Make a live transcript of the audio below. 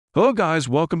Hello guys,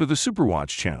 welcome to the Superwatch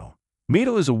channel.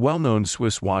 Mido is a well-known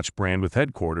Swiss watch brand with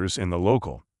headquarters in the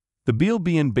local. The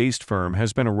Bielbian-based firm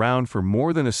has been around for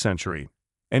more than a century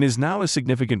and is now a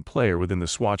significant player within the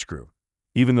Swatch Group.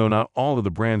 Even though not all of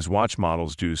the brand's watch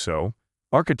models do so,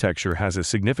 architecture has a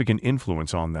significant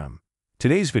influence on them.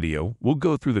 Today's video, we'll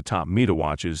go through the top Mido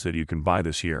watches that you can buy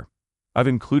this year. I've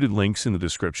included links in the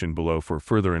description below for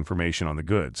further information on the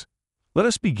goods. Let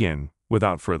us begin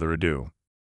without further ado.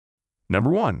 Number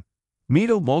 1.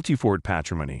 Mido Multifort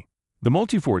Patrimony. The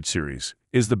Multifort series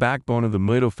is the backbone of the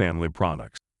Mido family of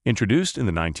products. Introduced in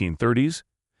the 1930s,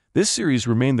 this series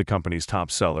remained the company's top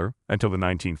seller until the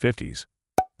 1950s.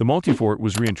 The Multifort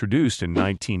was reintroduced in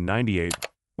 1998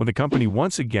 when the company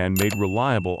once again made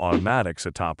reliable automatics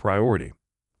a top priority.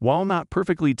 While not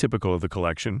perfectly typical of the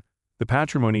collection, the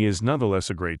Patrimony is nonetheless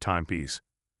a great timepiece.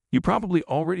 You probably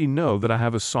already know that I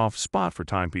have a soft spot for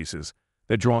timepieces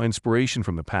that draw inspiration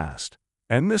from the past.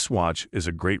 And this watch is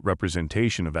a great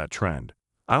representation of that trend.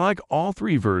 I like all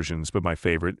three versions, but my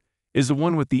favorite is the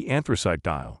one with the anthracite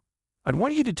dial. I'd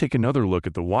want you to take another look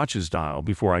at the watch's dial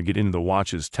before I get into the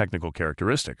watch's technical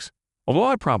characteristics. Although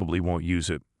I probably won't use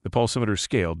it, the pulsometer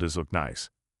scale does look nice.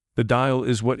 The dial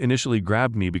is what initially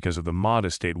grabbed me because of the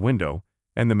modest 8 window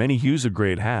and the many hues of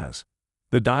gray it has.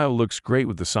 The dial looks great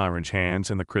with the syringe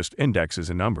hands and the crisp indexes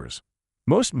and numbers.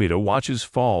 Most Mido watches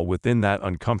fall within that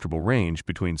uncomfortable range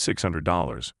between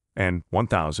 $600 and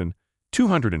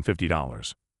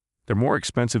 $1,250. They're more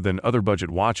expensive than other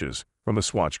budget watches from the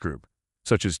Swatch Group,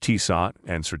 such as Tissot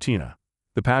and Certina.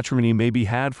 The Patrimony may be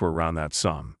had for around that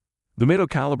sum. The Mido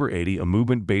Caliber 80, a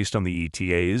movement based on the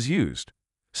ETA, is used.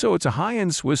 So it's a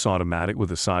high-end Swiss automatic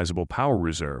with a sizable power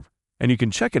reserve, and you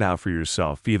can check it out for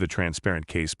yourself via the transparent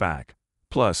case back.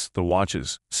 Plus, the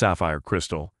watch's sapphire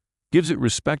crystal gives it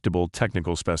respectable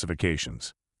technical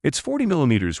specifications. Its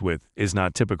 40mm width is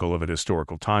not typical of a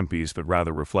historical timepiece but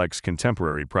rather reflects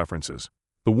contemporary preferences.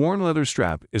 The worn leather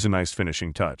strap is a nice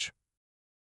finishing touch.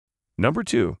 Number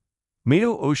 2.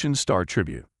 Mido Ocean Star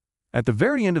Tribute. At the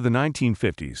very end of the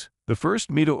 1950s, the first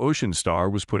Mido Ocean Star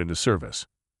was put into service.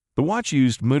 The watch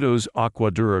used Mido's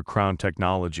Aquadura crown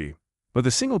technology, but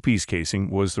the single-piece casing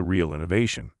was the real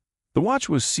innovation. The watch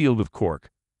was sealed with cork,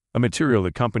 a material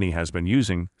the company has been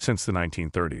using since the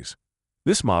 1930s.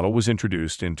 This model was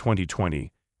introduced in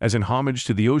 2020 as an homage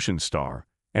to the Ocean Star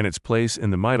and its place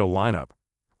in the Mido lineup,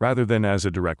 rather than as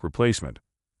a direct replacement.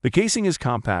 The casing is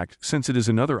compact since it is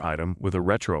another item with a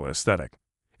retro aesthetic.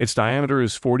 Its diameter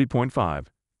is 40.5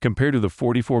 compared to the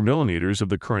 44mm of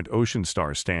the current Ocean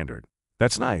Star standard.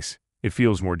 That's nice. It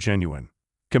feels more genuine.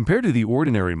 Compared to the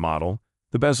ordinary model,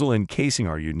 the bezel and casing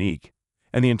are unique,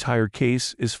 and the entire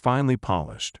case is finely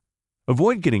polished.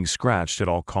 Avoid getting scratched at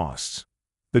all costs.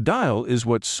 The dial is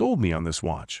what sold me on this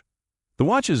watch. The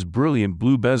watch's brilliant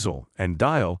blue bezel and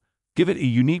dial give it a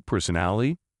unique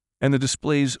personality, and the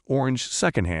display's orange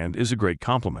second-hand is a great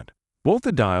complement. Both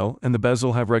the dial and the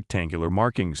bezel have rectangular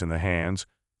markings, and the hands,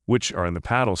 which are in the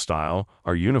paddle style,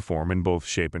 are uniform in both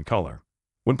shape and color.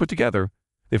 When put together,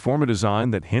 they form a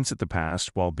design that hints at the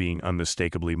past while being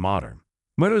unmistakably modern.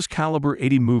 Mido's Caliber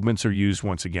 80 movements are used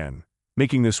once again,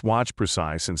 making this watch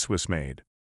precise and Swiss-made.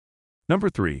 Number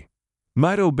 3.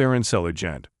 Mido Baroncelli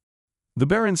Gent. The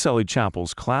Baroncelli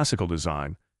chapel's classical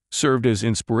design served as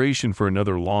inspiration for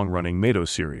another long-running Mido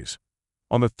series.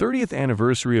 On the 30th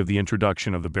anniversary of the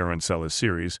introduction of the Baroncelli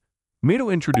series,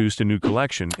 Mido introduced a new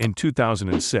collection in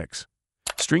 2006.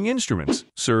 String instruments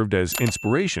served as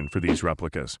inspiration for these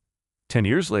replicas. 10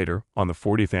 years later, on the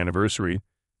 40th anniversary,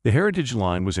 the Heritage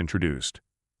line was introduced,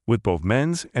 with both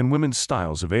men's and women's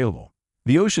styles available.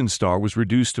 The Ocean Star was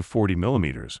reduced to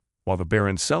 40mm, while the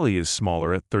Baroncelli is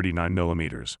smaller at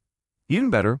 39mm. Even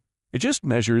better, it just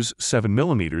measures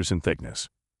 7mm in thickness.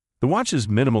 The watch's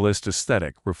minimalist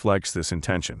aesthetic reflects this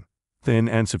intention. Thin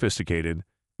and sophisticated,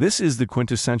 this is the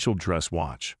quintessential dress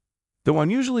watch. Though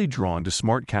I'm usually drawn to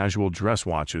smart casual dress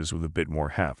watches with a bit more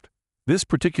heft, this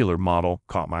particular model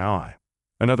caught my eye.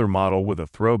 Another model with a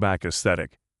throwback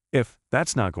aesthetic, if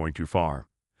that's not going too far.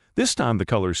 This time the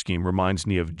color scheme reminds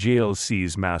me of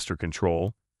JLC's Master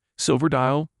Control, silver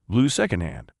dial, blue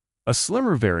second-hand. A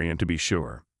slimmer variant to be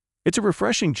sure. It's a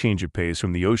refreshing change of pace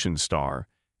from the Ocean Star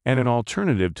and an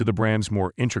alternative to the brand's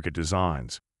more intricate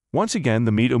designs. Once again,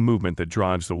 the Mido movement that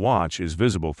drives the watch is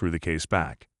visible through the case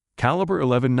back. Caliber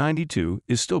 1192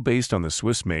 is still based on the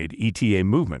Swiss-made ETA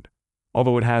movement,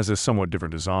 although it has a somewhat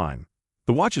different design.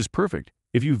 The watch is perfect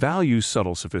if you value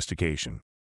subtle sophistication.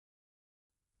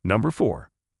 Number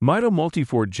 4. Mido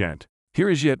Multifort Gent. Here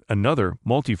is yet another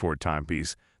Multifort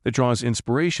timepiece that draws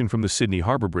inspiration from the Sydney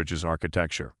Harbour Bridge's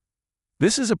architecture.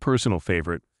 This is a personal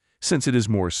favorite since it is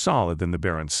more solid than the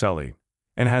Baroncelli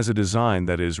and has a design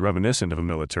that is reminiscent of a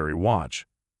military watch.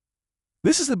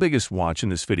 This is the biggest watch in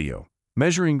this video,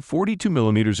 measuring 42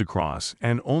 millimeters across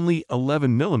and only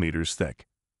 11 millimeters thick.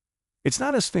 It's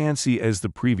not as fancy as the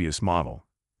previous model,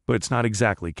 but it's not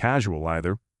exactly casual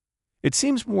either. It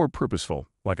seems more purposeful,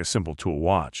 like a simple tool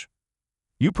watch.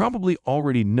 You probably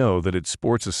already know that it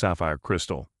sports a sapphire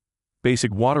crystal,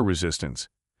 basic water resistance,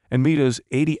 and Mido's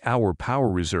 80-hour power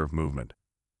reserve movement.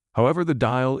 However, the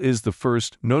dial is the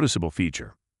first noticeable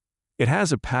feature. It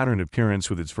has a patterned appearance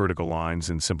with its vertical lines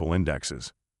and simple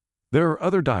indexes. There are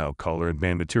other dial color and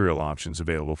band material options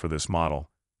available for this model.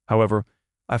 However,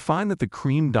 I find that the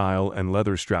cream dial and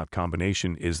leather strap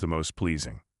combination is the most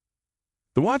pleasing.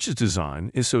 The watch's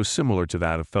design is so similar to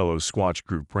that of fellow Swatch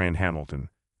Group brand Hamilton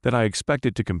that I expect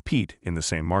it to compete in the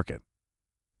same market.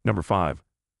 Number 5.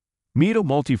 Mido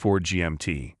Multifort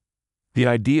GMT. The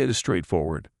idea is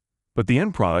straightforward, but the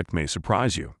end product may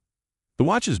surprise you. The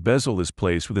watch's bezel is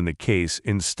placed within the case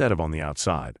instead of on the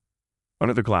outside.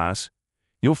 Under the glass,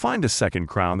 you'll find a second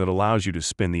crown that allows you to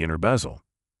spin the inner bezel.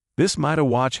 This Mido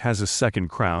watch has a second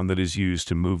crown that is used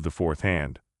to move the fourth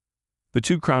hand. The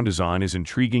two-crown design is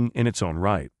intriguing in its own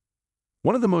right.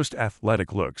 One of the most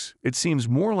athletic looks, it seems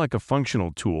more like a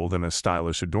functional tool than a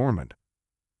stylish adornment.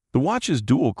 The watch's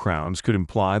dual crowns could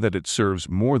imply that it serves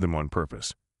more than one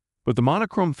purpose, but the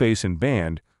monochrome face and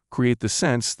band create the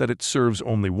sense that it serves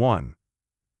only one.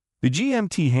 The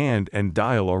GMT hand and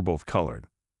dial are both colored.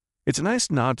 It's a nice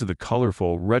nod to the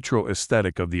colorful, retro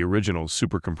aesthetic of the original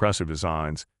super compressive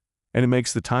designs, and it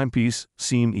makes the timepiece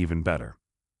seem even better.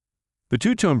 The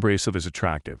two-tone bracelet is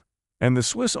attractive, and the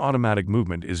Swiss automatic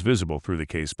movement is visible through the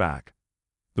case back.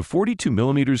 The 42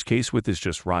 mm case width is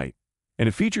just right, and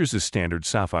it features a standard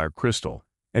sapphire crystal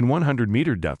and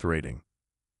 100-meter depth rating.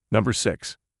 Number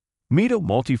 6. Mido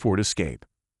Multifort Escape.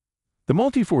 The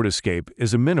Multifort Escape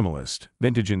is a minimalist,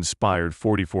 vintage-inspired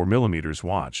 44 mm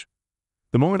watch.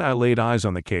 The moment I laid eyes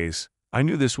on the case, I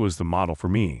knew this was the model for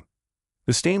me.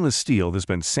 The stainless steel has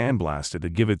been sandblasted to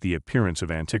give it the appearance of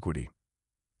antiquity.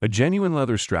 A genuine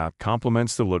leather strap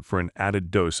complements the look for an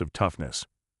added dose of toughness.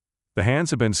 The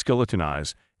hands have been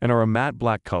skeletonized and are a matte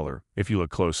black color if you look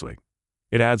closely.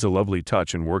 It adds a lovely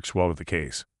touch and works well with the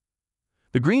case.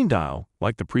 The green dial,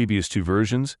 like the previous two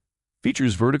versions,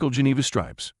 features vertical Geneva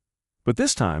stripes, but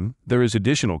this time there is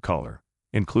additional color,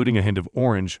 including a hint of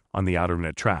orange on the outer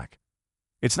net track.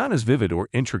 It's not as vivid or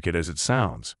intricate as it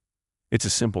sounds. It's a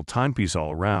simple timepiece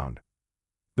all around.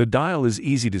 The dial is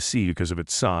easy to see because of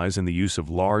its size and the use of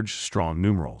large, strong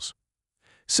numerals.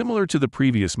 Similar to the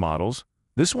previous models,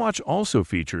 this watch also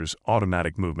features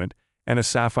automatic movement and a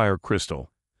sapphire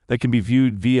crystal that can be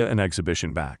viewed via an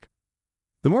exhibition back.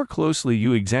 The more closely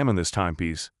you examine this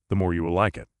timepiece, the more you will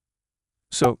like it.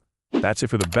 So, that's it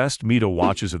for the best Mido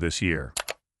watches of this year.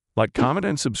 Like, comment,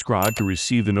 and subscribe to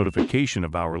receive the notification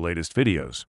of our latest videos.